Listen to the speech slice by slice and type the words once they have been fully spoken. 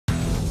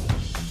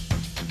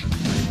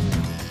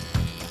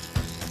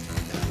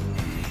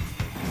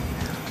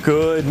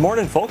Good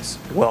morning, folks.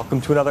 Welcome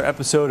to another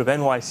episode of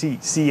NYC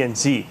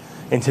CNC.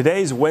 In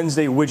today's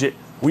Wednesday widget,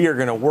 we are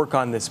going to work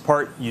on this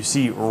part you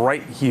see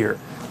right here.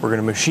 We're going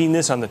to machine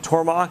this on the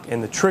Tormach,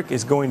 and the trick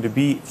is going to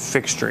be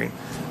fixturing.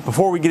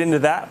 Before we get into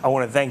that, I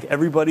want to thank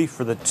everybody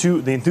for the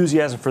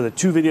enthusiasm for the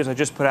two videos I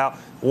just put out.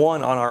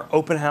 One on our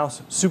open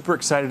house, super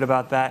excited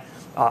about that.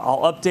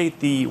 I'll update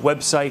the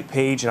website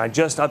page, and I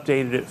just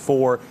updated it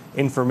for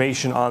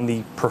information on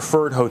the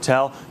preferred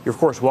hotel. You're of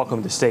course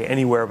welcome to stay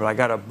anywhere, but I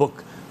got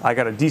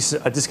a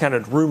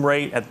discounted room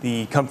rate at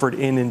the Comfort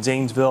Inn in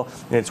Zanesville,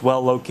 and it's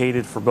well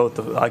located for both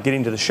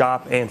getting to the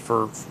shop and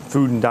for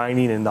food and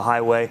dining in the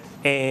highway.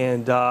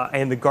 And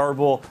the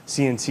Garble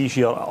CNC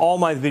Shield. All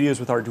my videos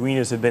with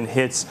Arduinos have been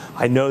hits.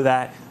 I know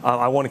that.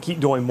 I want to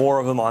keep doing more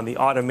of them on the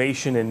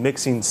automation and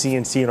mixing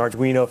CNC and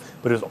Arduino,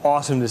 but it's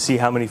awesome to see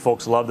how many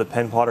folks love the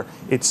pen plotter.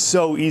 It's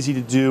so easy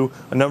to do.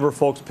 A number of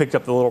folks picked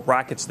up the little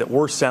brackets that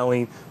we're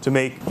selling to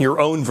make your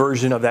own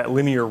version of that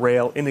linear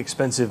rail,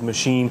 inexpensive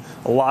machine.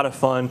 A lot of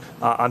fun.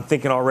 I'm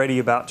thinking already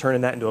about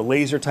turning that into a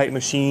laser type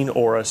machine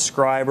or a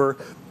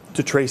scriber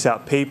to trace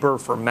out paper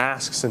for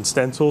masks and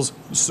stencils.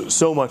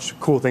 So much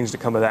cool things to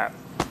come of that.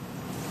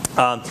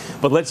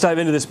 But let's dive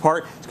into this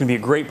part. It's going to be a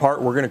great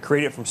part. We're going to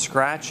create it from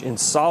scratch in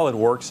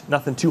SolidWorks.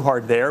 Nothing too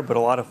hard there, but a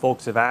lot of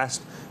folks have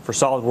asked for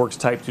SolidWorks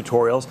type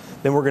tutorials.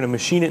 Then we're going to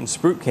machine it in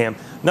SprutCAM.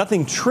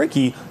 Nothing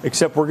tricky,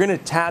 except we're going to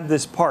tab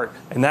this part,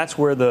 and that's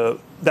where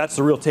that's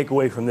the real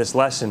takeaway from this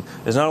lesson,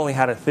 is not only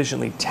how to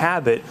efficiently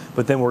tab it,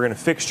 but then we're going to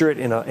fixture it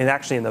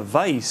actually in the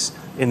vise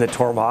in the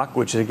Tormach,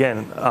 which is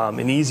again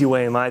an easy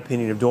way, in my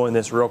opinion, of doing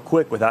this real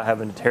quick without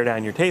having to tear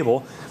down your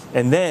table.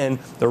 And then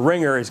the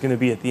ringer is going to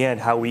be at the end,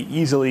 how we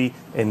easily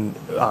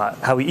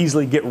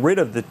get rid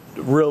of the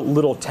real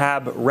little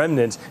tab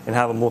remnants and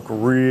have them look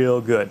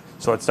real good.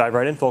 So let's dive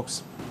right in,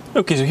 folks.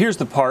 Okay, so here's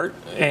the part,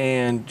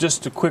 and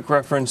just a quick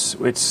reference,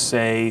 it's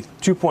a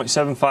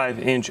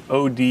 2.75-inch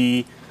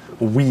OD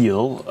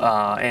wheel,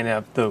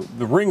 and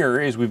the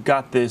ringer is we've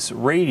got this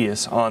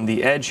radius on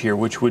the edge here,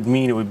 which would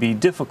mean it would be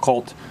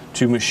difficult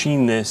to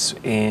machine this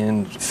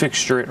and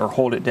fixture it or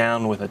hold it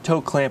down with a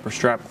toe clamp or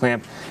strap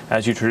clamp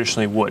as you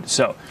traditionally would.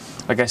 So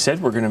like I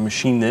said, we're going to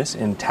machine this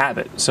and tab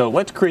it. So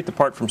let's create the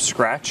part from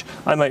scratch.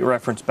 I might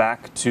reference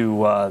back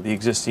to the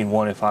existing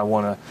one if I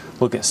want to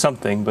look at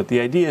something, but the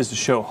idea is to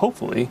show,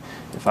 hopefully,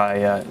 if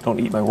I don't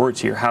eat my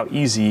words here, how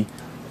easy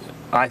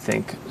I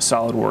think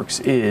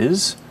SolidWorks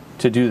is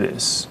to do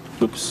this.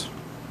 Oops.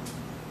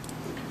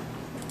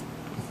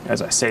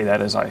 As I say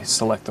that, as I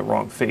select the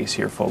wrong face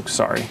here, folks,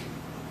 sorry.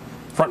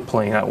 Front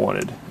plane I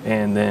wanted,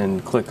 and then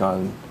click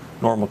on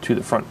normal to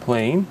the front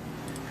plane,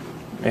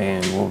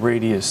 and we'll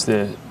radius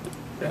this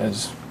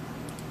as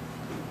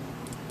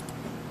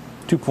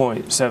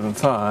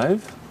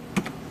 2.75,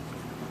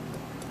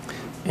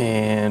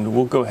 and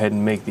we'll go ahead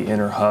and make the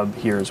inner hub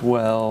here as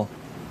well,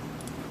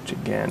 which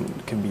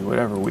again can be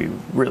whatever we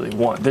really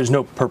want. There's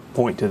no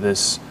point to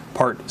this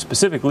part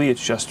specifically,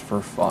 it's just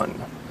for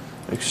fun.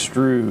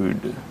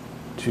 Extrude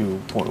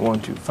to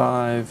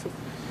 0.125,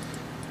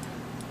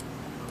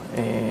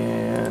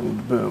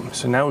 and boom.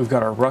 So now we've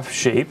got our rough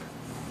shape.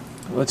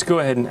 Let's go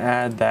ahead and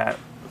add that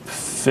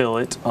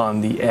fillet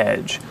on the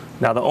edge.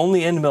 Now the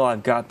only end mill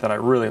I've got that I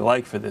really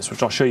like for this,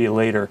 which I'll show you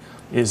later,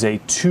 is a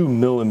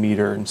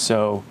 2mm, and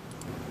so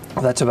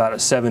that's about a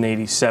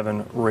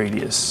 787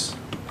 radius,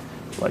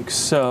 like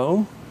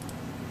so,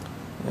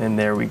 and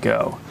there we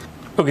go.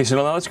 Okay, so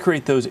now let's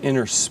create those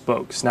inner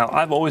spokes. Now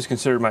I've always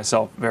considered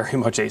myself very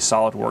much a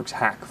SolidWorks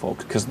hack,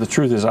 folks, because the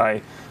truth is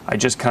I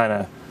just kind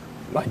of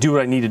do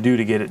what I need to do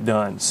to get it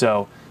done.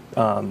 So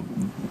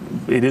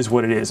it is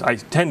what it is. I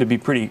tend to be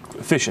pretty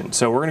efficient.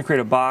 So we're going to create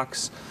a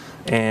box,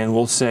 and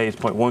we'll say it's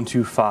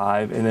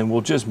 0.125, and then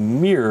we'll just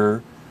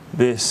mirror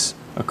this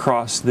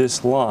across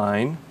this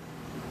line.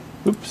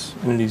 Oops,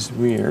 entities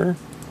mirror,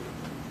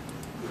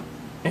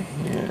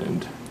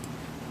 and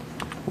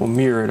we'll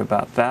mirror it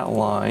about that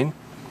line.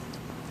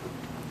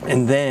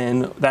 And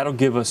then that'll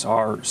give us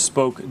our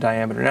spoke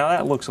diameter. Now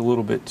that looks a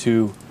little bit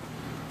too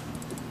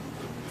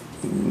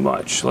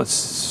much.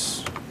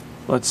 Let's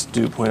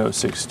do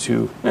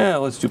 0.062. Yeah,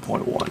 let's do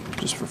 0.1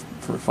 just for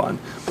fun.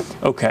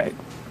 Okay.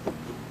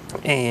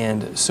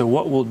 And so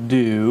what we'll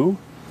do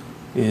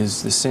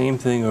is the same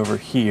thing over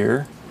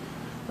here.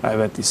 I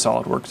bet these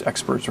SolidWorks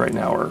experts right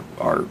now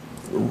are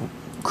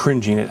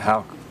cringing at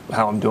how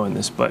I'm doing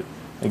this, but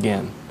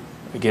again,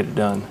 I get it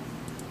done.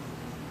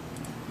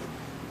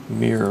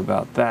 Mirror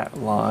about that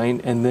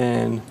line, and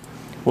then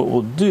what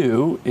we'll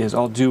do is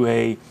I'll do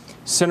a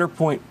center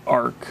point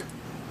arc.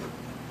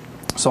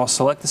 So I'll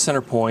select the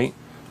center point,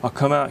 I'll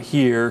come out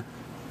here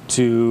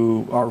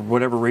to our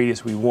whatever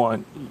radius we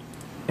want,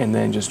 and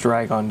then just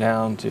drag on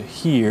down to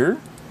here,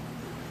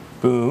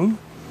 boom,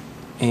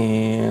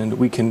 and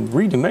we can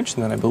redimension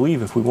that, I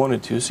believe, if we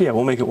wanted to. So yeah,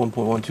 we'll make it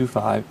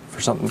 1.125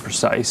 for something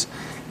precise,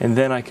 and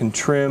then I can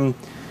trim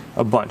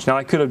a bunch. Now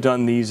I could have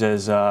done these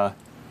as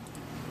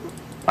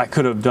I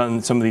could have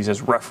done some of these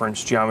as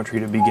reference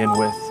geometry to begin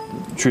with,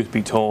 truth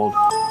be told,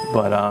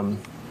 but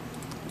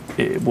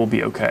it will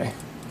be okay.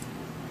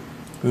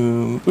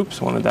 Boom.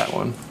 Oops, wanted that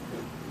one.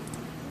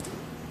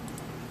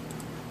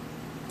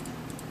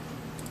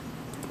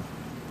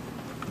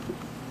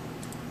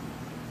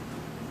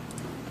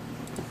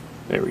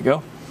 There we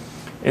go.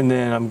 And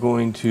then I'm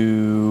going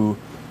to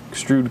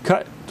extrude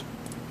cut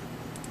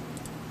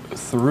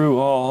through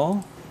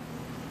all.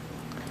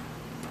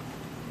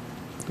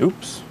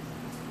 Oops.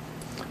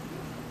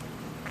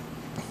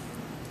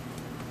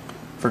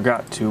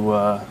 Forgot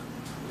to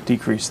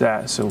decrease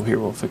that, so here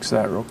we'll fix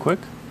that real quick.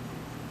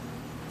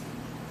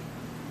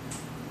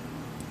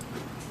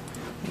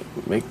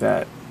 Make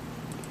that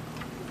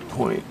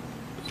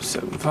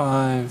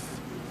 0.75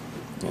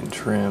 and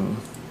trim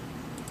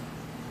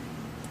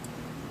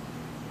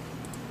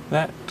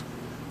that.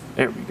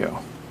 There we go.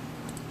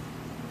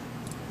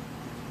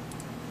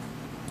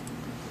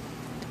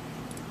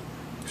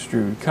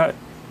 Extrude cut.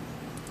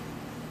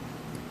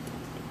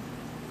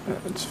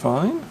 That's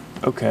fine.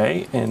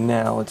 Okay, and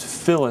now let's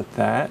fillet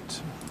that.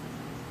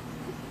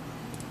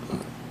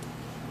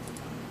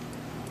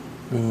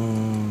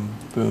 Boom,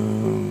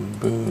 boom,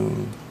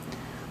 boom,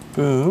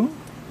 boom.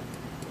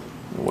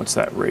 What's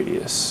that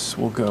radius?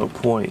 We'll go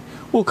point.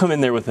 We'll come in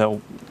there with a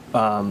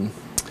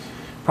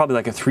probably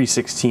like a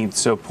 3/16.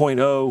 So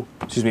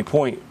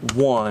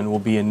 0.1 will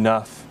be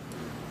enough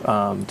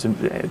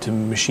to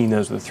machine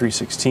those with a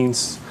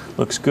 3/16.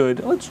 Looks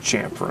good. Let's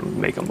chamfer them,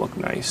 make them look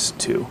nice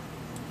too.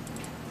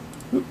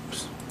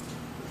 Oops.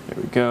 There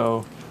we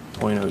go.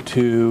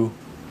 0.02.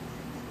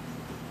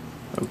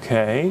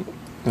 Okay.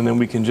 And then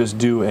we can just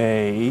do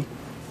a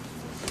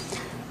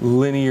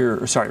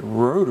linear,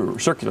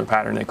 circular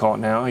pattern they call it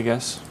now, I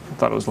guess. I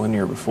thought it was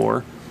linear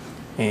before.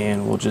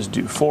 And we'll just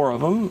do 4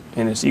 of them,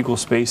 and it's equal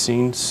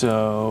spacing,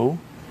 so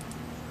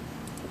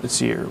let's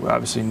see here. We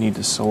obviously need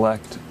to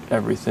select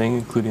everything,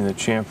 including the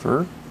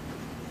chamfer.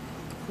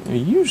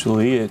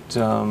 Usually it,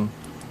 I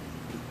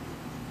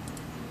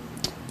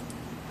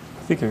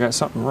think I got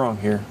something wrong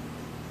here.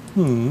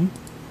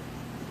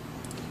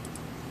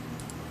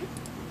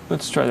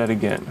 Let's try that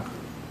again.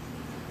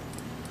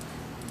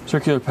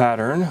 Circular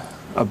pattern,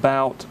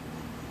 about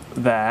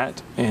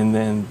that, and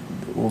then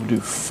we'll do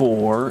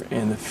 4,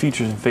 and the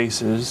features and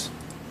faces.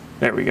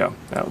 There we go.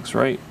 That looks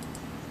right.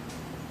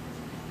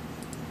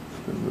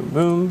 Boom, boom,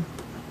 boom.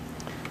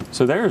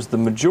 So there's the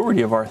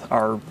majority of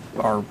our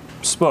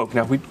spoke.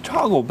 Now if we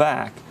toggle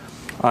back,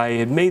 I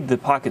had made the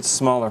pockets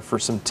smaller for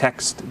some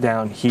text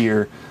down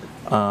here.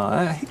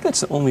 I think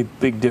that's the only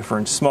big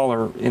difference.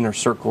 Smaller inner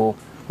circle,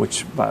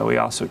 which by the way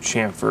also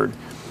chamfered.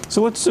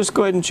 So let's just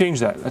go ahead and change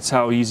that. That's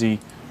how easy.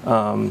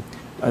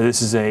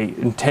 This is a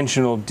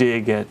intentional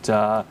dig at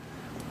the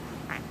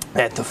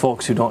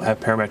folks who don't have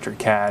parametric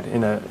CAD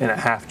in a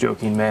half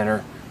joking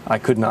manner. I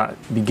could not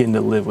begin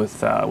to live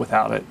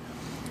without it.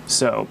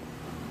 So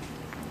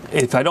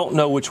if I don't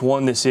know which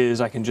one this is,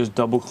 I can just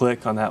double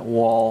click on that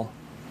wall.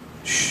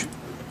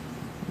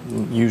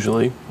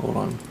 Usually, hold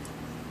on.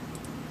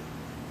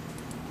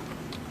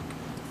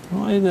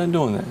 Why is that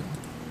doing that?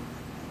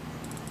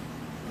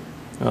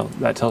 Well,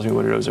 that tells me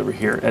what it is over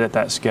here. Edit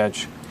that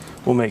sketch.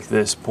 We'll make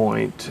this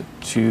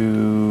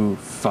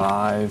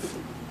 0.25.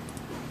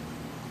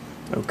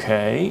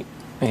 Okay,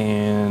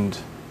 and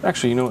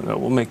actually, you know what? No,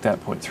 we'll make that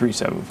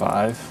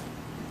 0.375.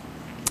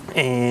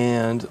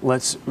 And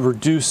let's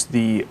reduce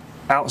the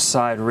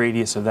outside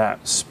radius of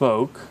that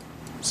spoke.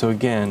 So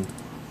again,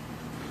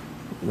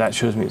 that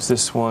shows me it's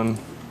this one,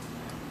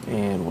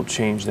 and we'll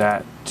change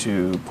that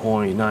to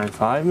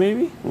 0.95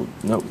 maybe?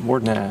 No, more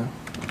than that.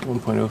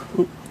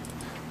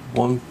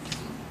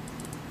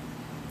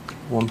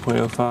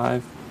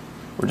 1.05.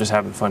 We're just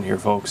having fun here,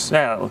 folks.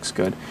 Yeah, that looks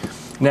good.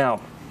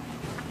 Now,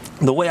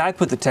 the way I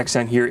put the text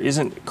down here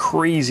isn't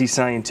crazy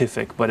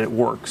scientific, but it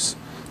works.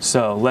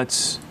 So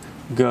let's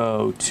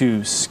go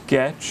to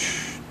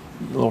Sketch,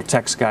 little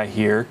text guy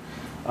here.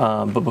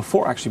 But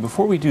before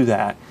we do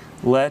that,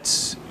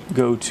 let's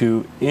go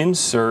to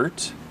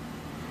Insert,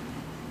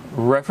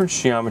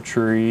 Reference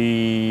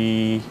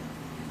Geometry.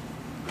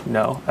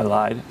 No, I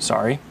lied.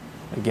 Sorry.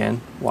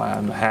 Again, why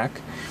I'm a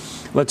hack.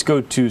 Let's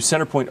go to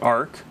Center Point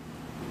Arc,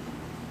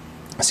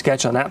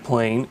 sketch on that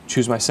plane,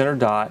 choose my center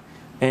dot,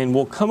 and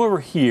we'll come over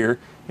here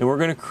and we're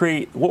going to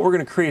create, what we're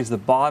going to create is the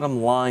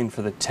bottom line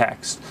for the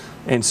text.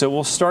 And so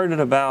we'll start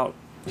at about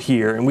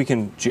here, and we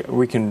can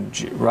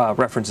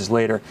reference this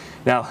later.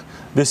 Now,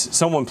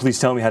 someone please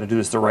tell me how to do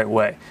this the right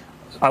way.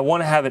 I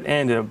want to have it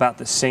end at about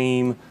the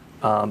same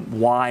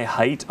Y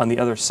height on the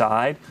other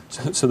side.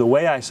 So the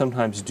way I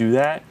sometimes do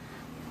that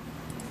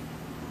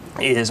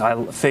is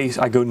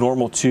I go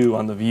normal 2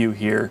 on the view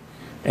here,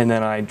 and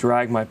then I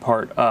drag my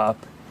part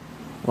up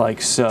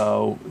like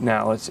so.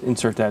 Now let's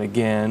insert that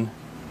again.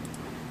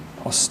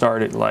 I'll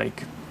start it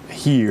like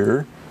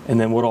here, and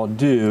then what I'll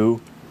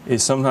do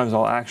is sometimes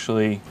I'll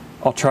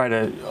try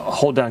to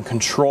hold down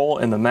Control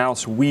and the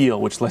mouse wheel,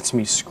 which lets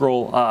me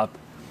scroll up,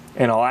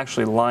 and I'll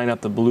actually line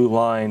up the blue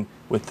line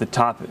with the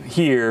top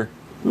here.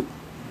 Oop.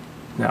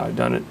 Now I've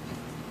done it.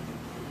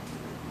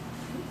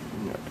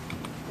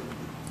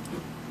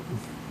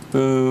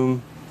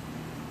 Boom.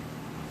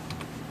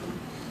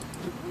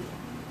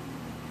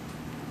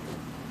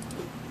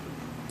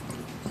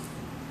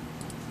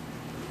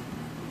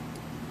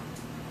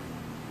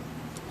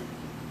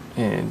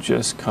 and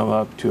just come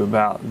up to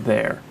about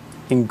there.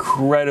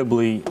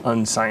 Incredibly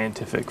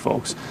unscientific,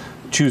 folks.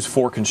 Choose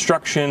for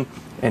construction,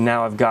 and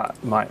now I've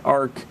got my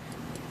arc.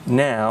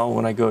 Now,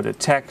 when I go to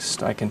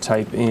text, I can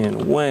type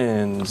in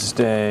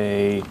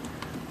Wednesday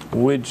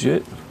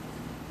widget.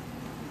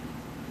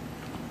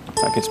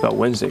 I can spell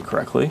Wednesday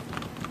correctly.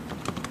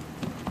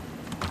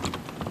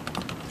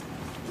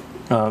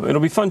 It'll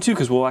be fun too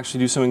because we'll actually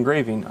do some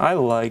engraving. I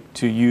like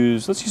to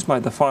use, let's use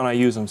the font I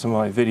use on some of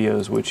my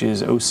videos, which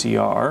is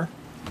OCR.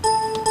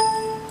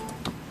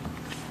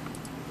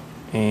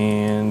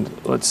 And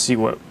let's see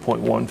what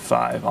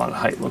 0.15 on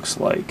height looks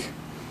like.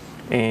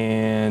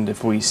 And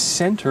if we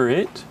center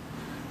it,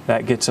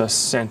 that gets us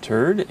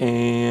centered.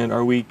 And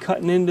are we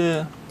cutting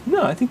into,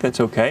 no, I think that's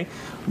okay.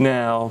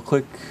 Now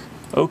click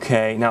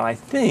OK. Now I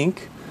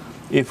think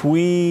if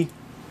we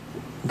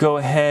go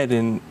ahead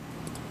and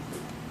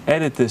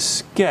edit this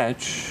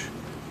sketch,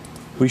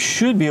 we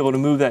should be able to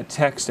move that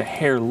text a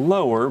hair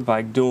lower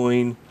by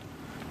doing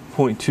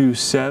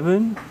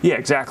 0.27. Yeah,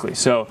 exactly.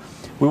 So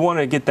we want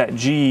to get that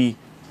G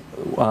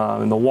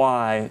and the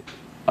Y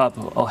up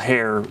a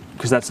hair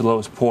because that's the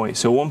lowest point.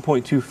 So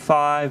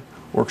 1.25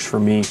 works for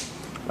me.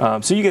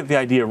 So you get the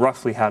idea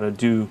roughly how to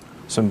do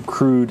some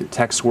crude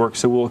text work.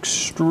 So we'll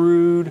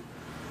extrude,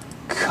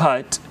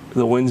 cut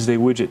the Wednesday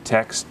widget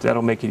text.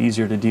 That'll make it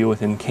easier to deal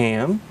with in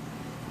CAM.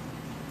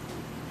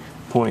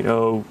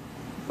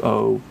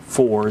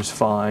 0.004 is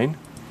fine.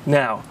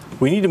 Now,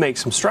 we need to make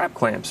some strap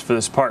clamps for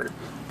this part.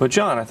 But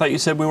John, I thought you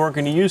said we weren't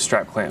going to use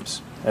strap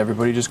clamps.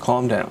 Everybody just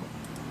calm down.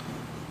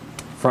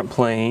 Front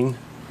plane,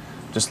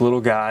 just little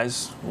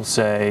guys. We'll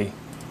say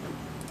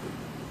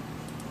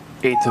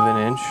 1/8 of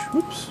an inch.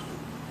 Whoops.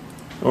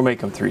 We'll make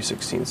them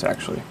 3/16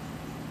 actually.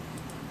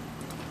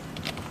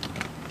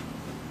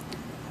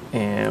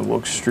 And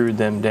we'll extrude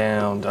them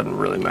down, doesn't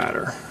really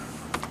matter.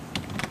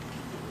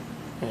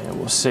 And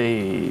we'll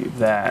save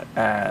that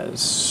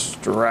as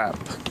strap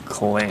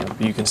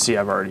clamp. You can see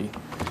I've already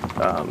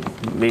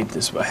made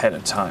this ahead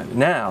of time.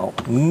 Now,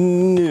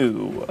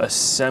 new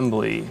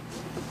assembly.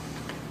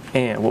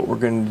 And what we're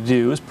going to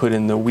do is put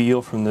in the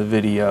wheel from the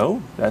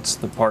video. That's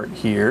the part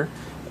here.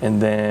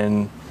 And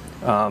then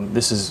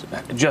this is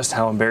just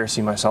how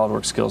embarrassing my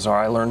SolidWorks skills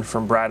are. I learned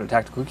from Brad at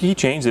Tactical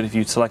Keychains that if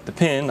you select the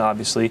pin,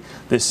 obviously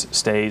this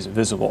stays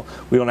visible.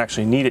 We don't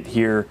actually need it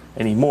here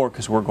anymore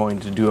because we're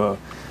going to do a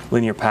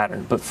linear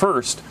pattern. But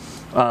first,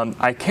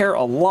 I care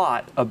a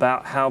lot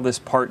about how this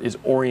part is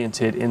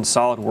oriented in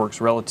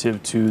SolidWorks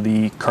relative to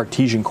the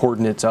Cartesian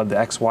coordinates of the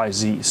X, Y,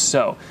 Z.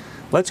 So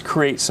let's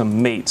create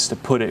some mates to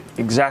put it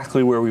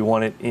exactly where we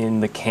want it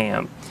in the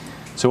cam.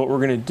 So what we're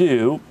going to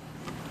do,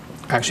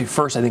 actually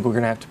first I think we're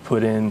going to have to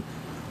put in,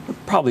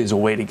 probably is a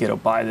way to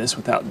get by this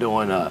without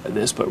doing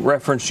this, but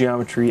reference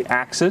geometry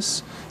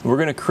axis. And we're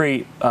going to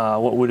create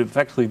what would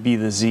effectively be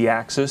the Z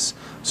axis.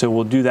 So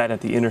we'll do that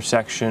at the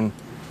intersection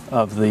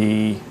of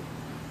the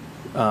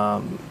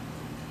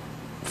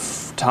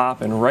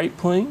top and right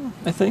plane,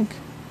 I think.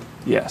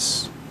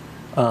 Yes.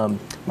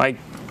 My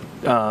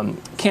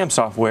CAM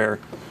software,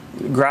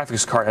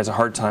 graphics card has a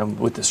hard time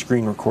with the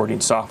screen recording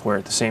software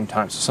at the same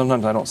time, so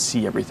sometimes I don't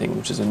see everything,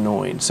 which is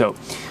annoying. So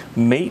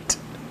mate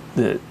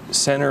the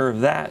center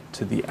of that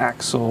to the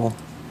axle.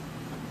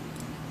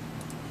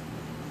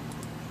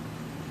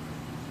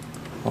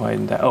 Why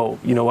didn't that? Oh,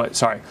 you know what?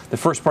 Sorry. The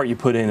first part you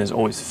put in is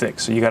always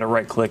fixed, so you got to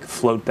right click,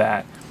 float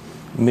that.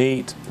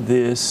 Mate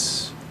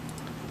this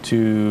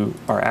to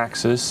our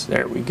axis.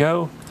 There we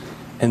go.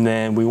 And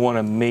then we want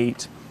to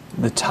mate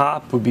the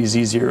top would be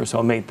Z0, so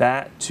I'll mate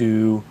that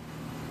to,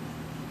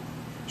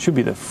 should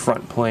be the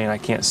front plane. I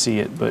can't see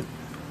it, but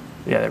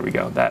yeah, there we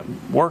go. That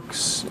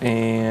works,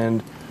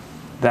 and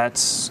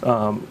that's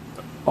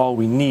all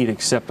we need,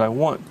 except I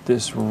want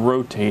this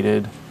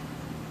rotated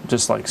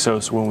just like so,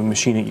 so when we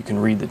machine it you can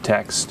read the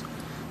text.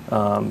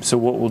 So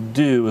what we'll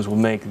do is we'll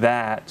make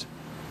that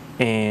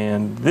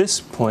and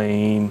this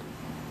plane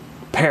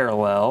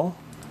parallel,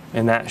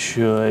 and that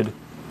should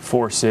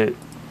force it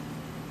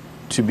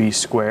to be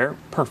square.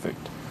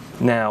 Perfect.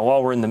 Now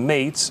while we're in the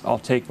mates, I'll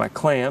take my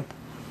clamp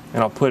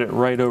and I'll put it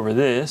right over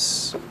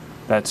this.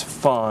 That's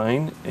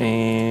fine,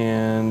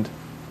 and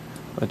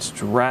let's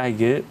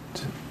drag it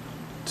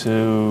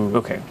to,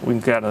 okay, we can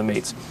get out of the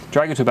mates.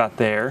 Drag it to about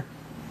there.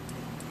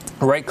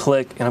 Right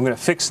click, and I'm going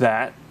to fix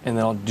that, and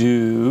then I'll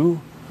do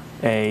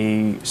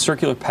a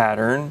circular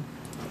pattern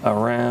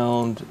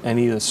around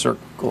any of the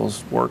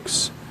circles.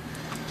 Works.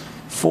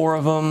 4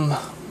 of them,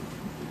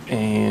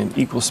 and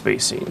equal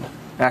spacing.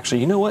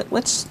 Actually, you know what?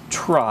 Let's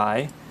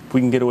try if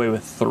we can get away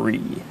with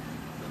 3,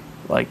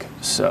 like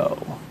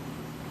so.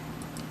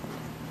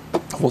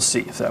 We'll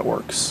see if that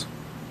works.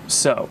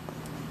 So,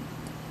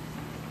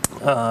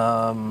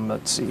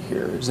 let's see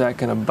here. Is that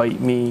going to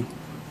bite me?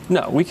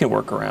 No, we can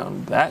work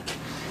around that.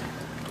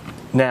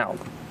 Now,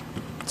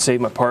 save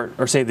my part,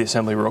 or save the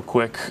assembly real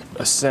quick.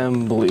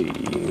 Assembly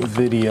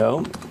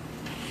video.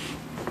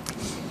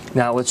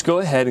 Now let's go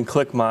ahead and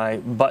click my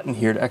button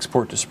here to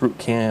export to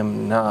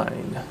SprutCAM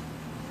 9.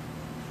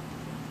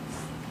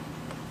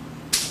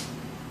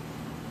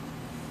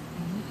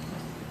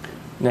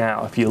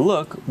 Now, if you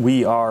look,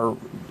 we are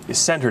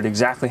centered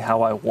exactly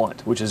how I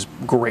want, which is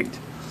great.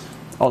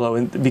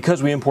 Although,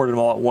 because we imported them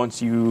all at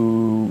once,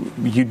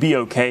 you'd be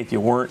okay if you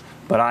weren't,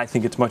 but I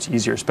think it's much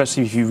easier,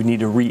 especially if you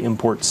need to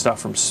re-import stuff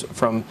from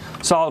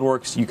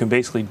SolidWorks. You can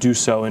basically do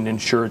so and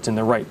ensure it's in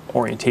the right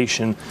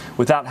orientation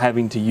without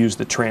having to use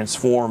the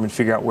transform and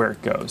figure out where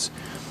it goes.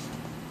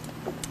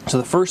 So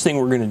the first thing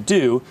we're going to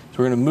do is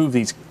we're going to move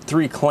these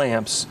 3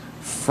 clamps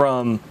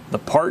from the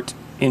part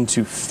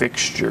into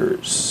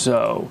fixtures.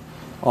 So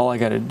all I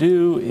got to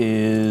do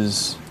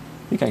is,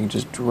 I think I can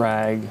just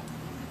drag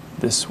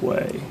this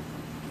way.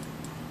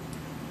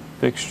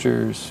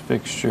 Fixtures,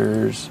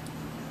 fixtures,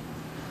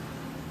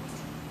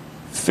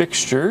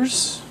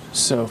 fixtures.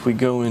 So if we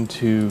go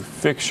into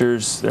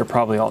fixtures, they're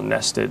probably all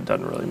nested,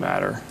 doesn't really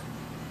matter.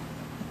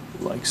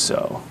 Like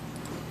so.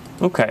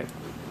 Okay,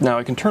 now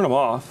I can turn them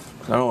off,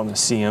 I don't want to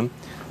see them.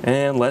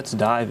 And let's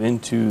dive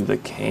into the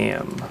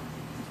cam.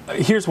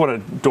 Here's what a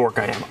dork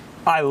I am.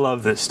 I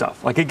love this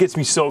stuff. Like, it gets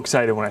me so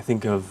excited when I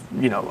think of,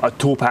 you know, a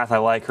toolpath I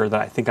like, or that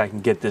I think I can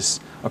get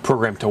a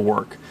program to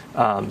work.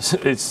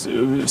 It's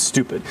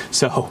stupid.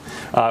 So,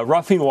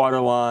 roughing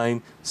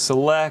waterline,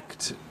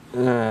 select,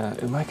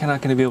 am I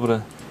not going to be able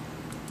to,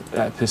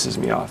 that pisses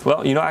me off.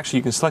 Well, you know, actually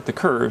you can select the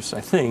curves,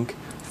 I think.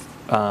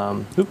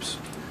 Oops.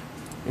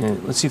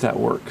 And let's see if that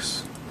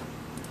works.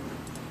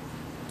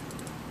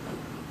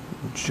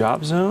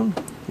 Job zone?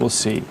 We'll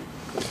see.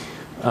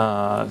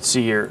 Let's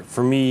see here.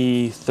 For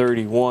me,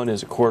 31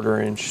 is a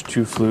 1/4 inch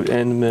 2-flute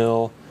end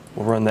mill.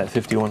 We'll run that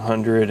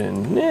 5100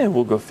 and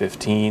we'll go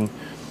 15.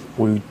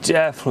 We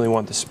definitely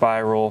want the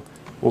spiral.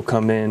 We'll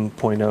come in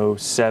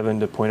 0.07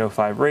 to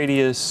 0.05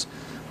 radius.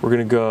 We're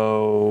going to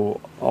go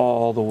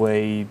all the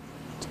way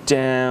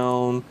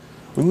down.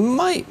 We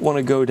might want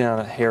to go down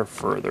a hair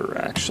further,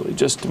 actually,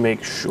 just to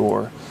make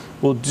sure.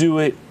 We'll do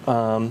it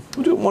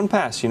one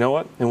pass, you know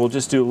what? And we'll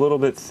just do a little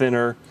bit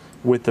thinner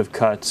width of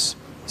cuts.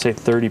 Say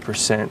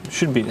 30%,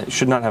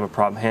 should not have a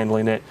problem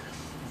handling it.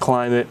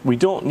 Climb it. We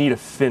don't need a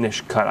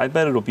finish cut. I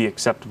bet it'll be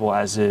acceptable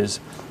as is.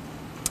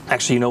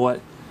 Actually, you know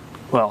what?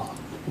 Well,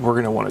 we're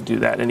going to want to do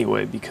that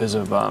anyway because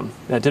of,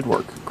 that did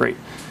work, great.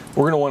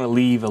 We're going to want to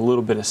leave a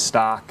little bit of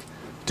stock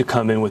to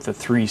come in with the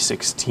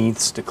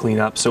 3/16 to clean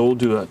up. So we'll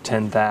do a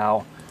 10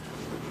 thou,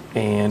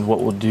 and what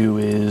we'll do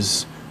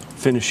is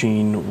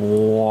finishing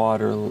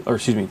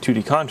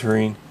 2D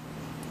contouring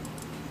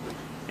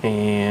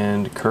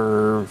and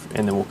curve,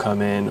 and then we'll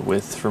come in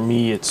with, for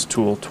me, it's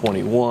tool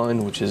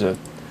 21, which is a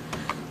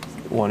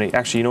 1/8.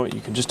 Actually, you know what?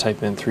 You can just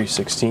type in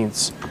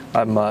 3/16.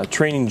 I'm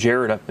training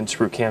Jared up in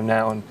SprutCAM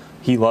now, and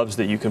he loves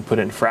that you can put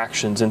in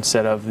fractions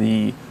instead of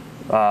the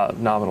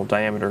nominal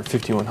diameter.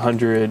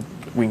 5100.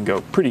 We can go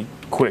pretty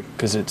quick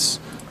because it's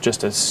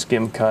just a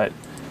skim cut.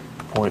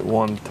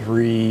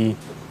 0.13,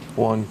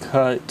 1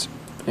 cut,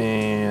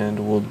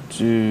 and we'll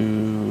do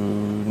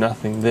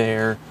nothing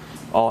there.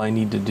 All I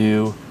need to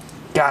do.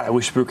 God, I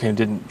wish SprutCAM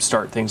didn't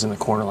start things in the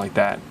corner like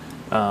that.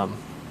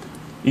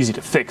 Easy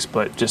to fix,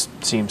 but just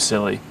seems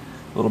silly.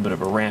 A little bit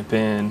of a ramp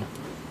in.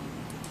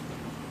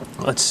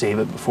 Let's save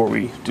it before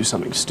we do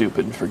something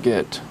stupid and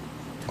forget.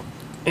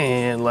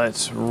 And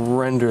let's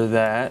render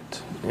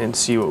that and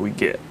see what we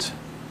get.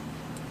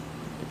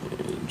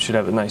 It should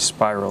have a nice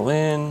spiral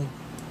in.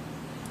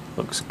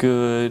 Looks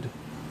good.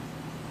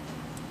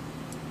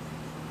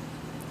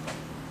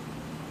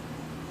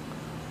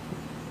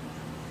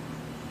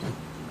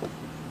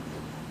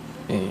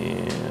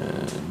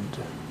 And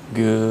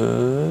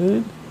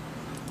good.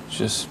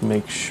 Just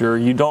make sure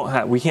you don't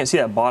have, we can't see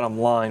that bottom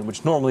line,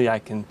 which normally I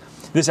can,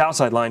 this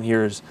outside line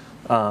here is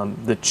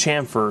the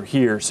chamfer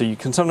here, so you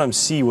can sometimes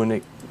see when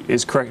it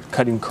is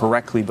cutting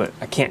correctly, but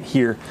I can't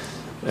hear,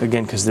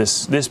 again, because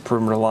this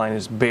perimeter line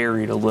is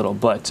buried a little,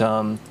 but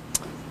well,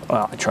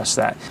 I trust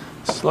that.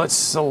 So let's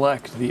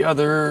select the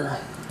other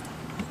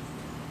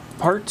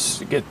parts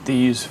to get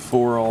these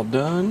 4 all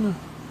done.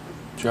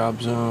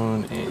 Job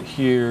zone, and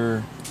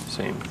here,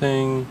 same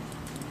thing.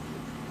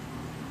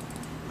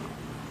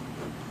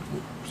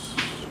 Oops.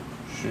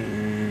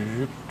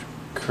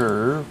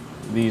 Curve.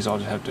 These I'll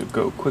just have to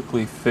go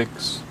quickly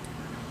fix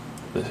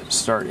the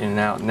start in and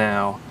out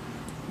now.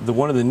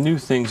 One of the new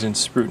things in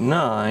Sprut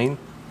 9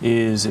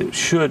 is it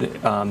should,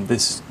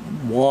 this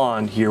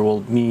wand here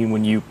will mean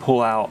when you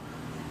pull out,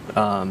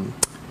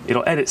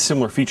 it'll edit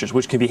similar features,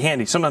 which can be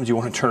handy. Sometimes you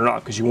want to turn it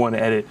off because you want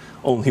to edit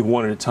only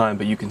one at a time,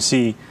 but you can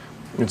see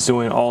it's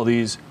doing all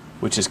these,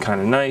 which is kind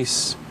of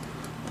nice.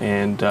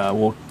 And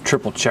we'll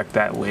triple check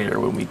that later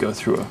when we go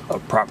through a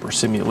proper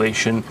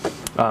simulation.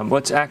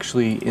 Let's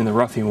actually, in the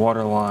roughing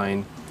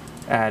waterline,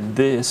 add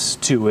this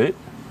to it.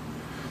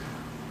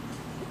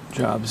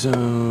 Job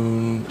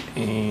zone,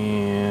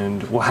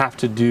 and we'll have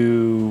to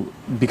do,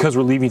 because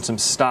we're leaving some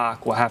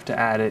stock, we'll have to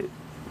add it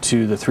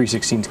to the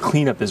 3/16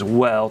 cleanup as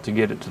well to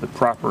get it to the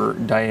proper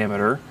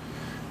diameter.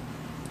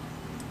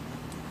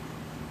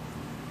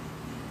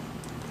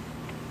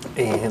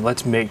 And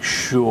let's make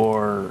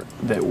sure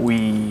that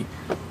we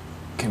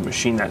can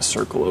machine that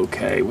circle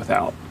okay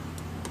without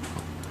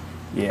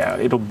Yeah,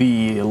 it'll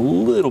be a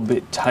little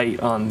bit tight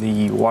on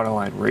the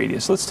waterline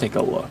radius. Let's take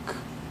a look.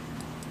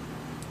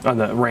 On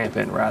the ramp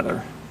end,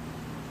 rather.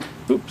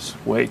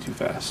 Oops, way too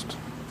fast.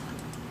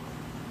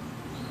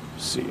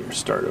 Let's see here,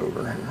 start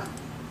over here.